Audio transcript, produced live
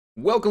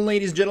Welcome,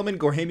 ladies and gentlemen.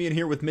 Gorhamian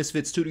here with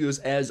Misfit Studios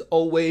as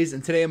always,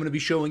 and today I'm going to be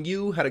showing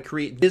you how to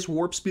create this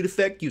warp speed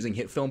effect using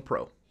Hitfilm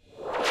Pro.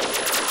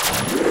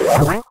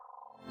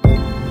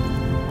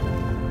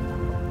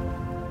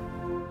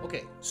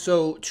 Okay,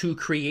 so to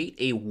create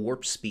a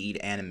warp speed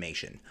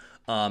animation,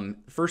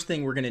 first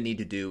thing we're going to need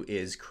to do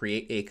is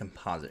create a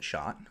composite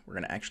shot. We're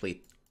going to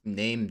actually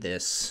name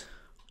this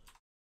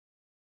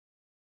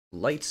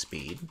light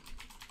speed.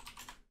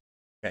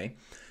 Okay.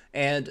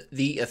 And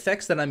the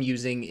effects that I'm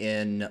using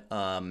in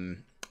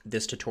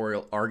this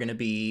tutorial are going to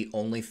be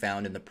only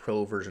found in the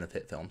Pro version of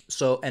Hitfilm.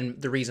 So,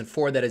 and the reason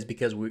for that is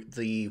because one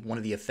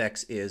of the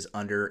effects is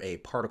under a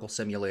particle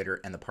simulator,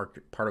 and the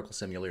particle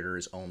simulator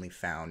is only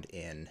found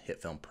in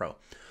Hitfilm Pro.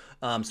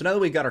 So now that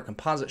we've got our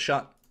composite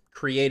shot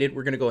created,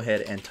 we're going to go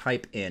ahead and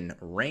type in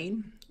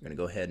rain. I'm going to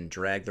go ahead and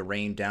drag the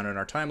rain down in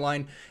our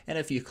timeline, and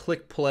if you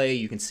click play,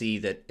 you can see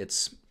that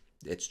it's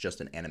just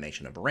an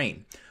animation of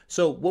rain.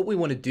 So what we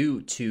want to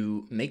do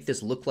to make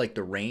this look like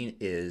the rain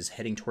is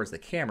heading towards the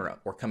camera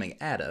or coming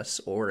at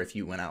us, or if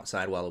you went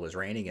outside while it was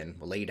raining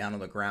and lay down on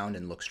the ground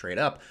and look straight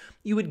up,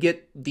 you would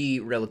get the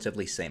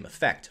relatively same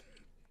effect.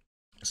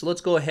 So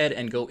let's go ahead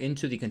and go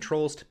into the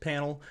controls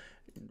panel,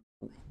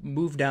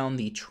 move down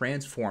the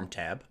transform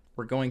tab.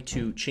 We're going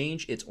to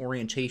change its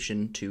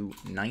orientation to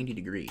 90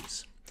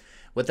 degrees.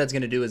 What that's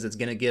going to do is it's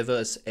going to give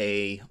us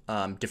a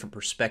different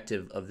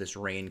perspective of this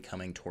rain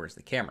coming towards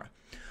the camera.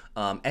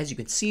 As you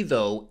can see,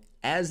 though,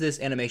 as this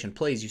animation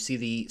plays, you see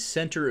the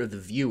center of the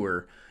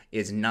viewer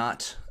is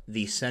not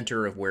the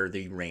center of where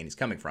the rain is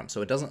coming from,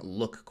 so it doesn't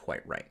look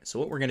quite right. So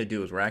what we're going to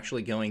do is we're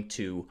actually going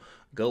to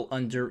go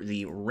under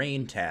the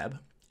rain tab,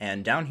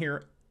 and down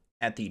here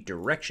at the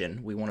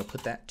direction, we want to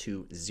put that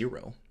to 0.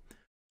 I'm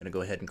going to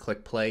go ahead and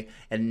click play,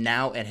 and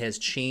now it has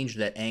changed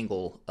that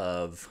angle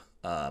of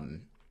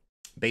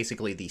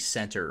basically the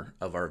center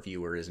of our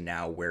viewer is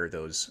now where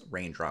those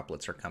rain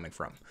droplets are coming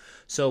from.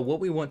 So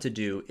what we want to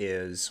do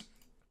is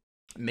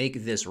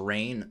make this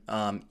rain.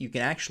 You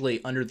can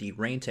actually, under the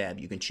rain tab,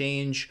 you can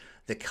change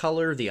the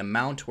color, the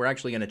amount. We're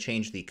actually going to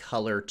change the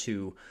color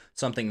to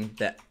something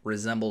that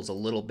resembles a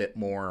little bit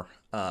more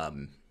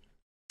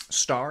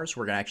stars.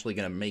 We're actually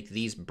going to make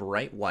these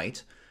bright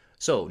white.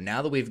 So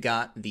now that we've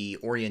got the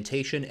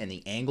orientation and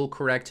the angle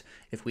correct,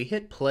 if we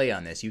hit play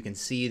on this, you can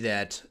see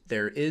that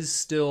there is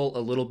still a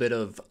little bit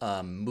of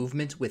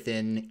movement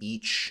within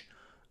each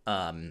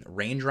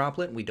rain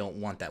droplet. We don't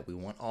want that. We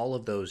want all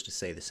of those to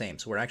stay the same.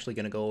 So we're actually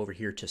going to go over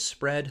here to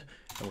spread,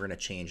 and we're going to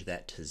change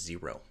that to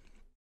 0.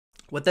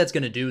 What that's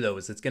going to do, though,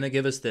 is it's going to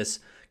give us this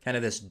kind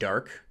of these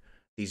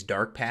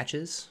dark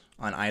patches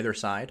on either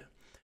side.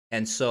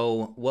 And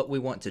so what we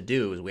want to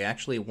do is we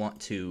actually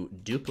want to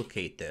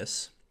duplicate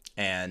this,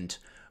 and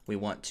we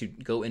want to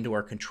go into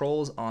our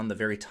controls on the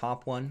very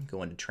top one,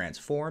 go into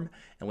transform,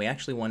 and we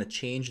actually want to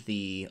change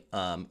the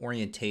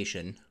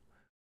orientation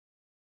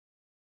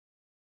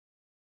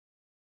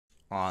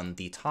on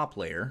the top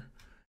layer,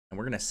 and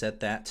we're going to set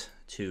that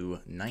to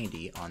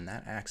 90 on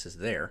that axis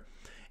there,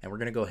 and we're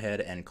going to go ahead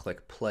and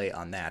click play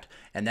on that,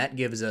 and that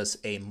gives us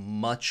a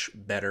much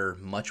better,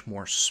 much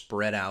more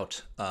spread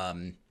out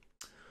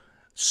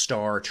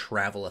star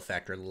travel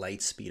effect or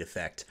light speed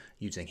effect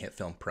using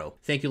Hitfilm Pro.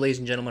 Thank you, ladies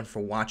and gentlemen, for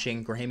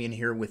watching. Gorhamian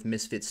here with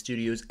Misfit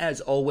Studios as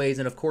always,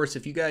 and of course,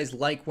 if you guys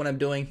like what I'm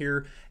doing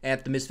here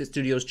at the Misfit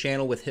Studios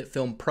channel with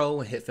Hitfilm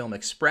Pro and Hitfilm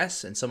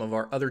Express and some of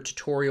our other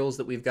tutorials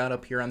that we've got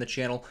up here on the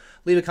channel,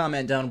 leave a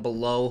comment down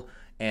below,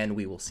 and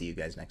we will see you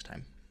guys next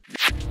time.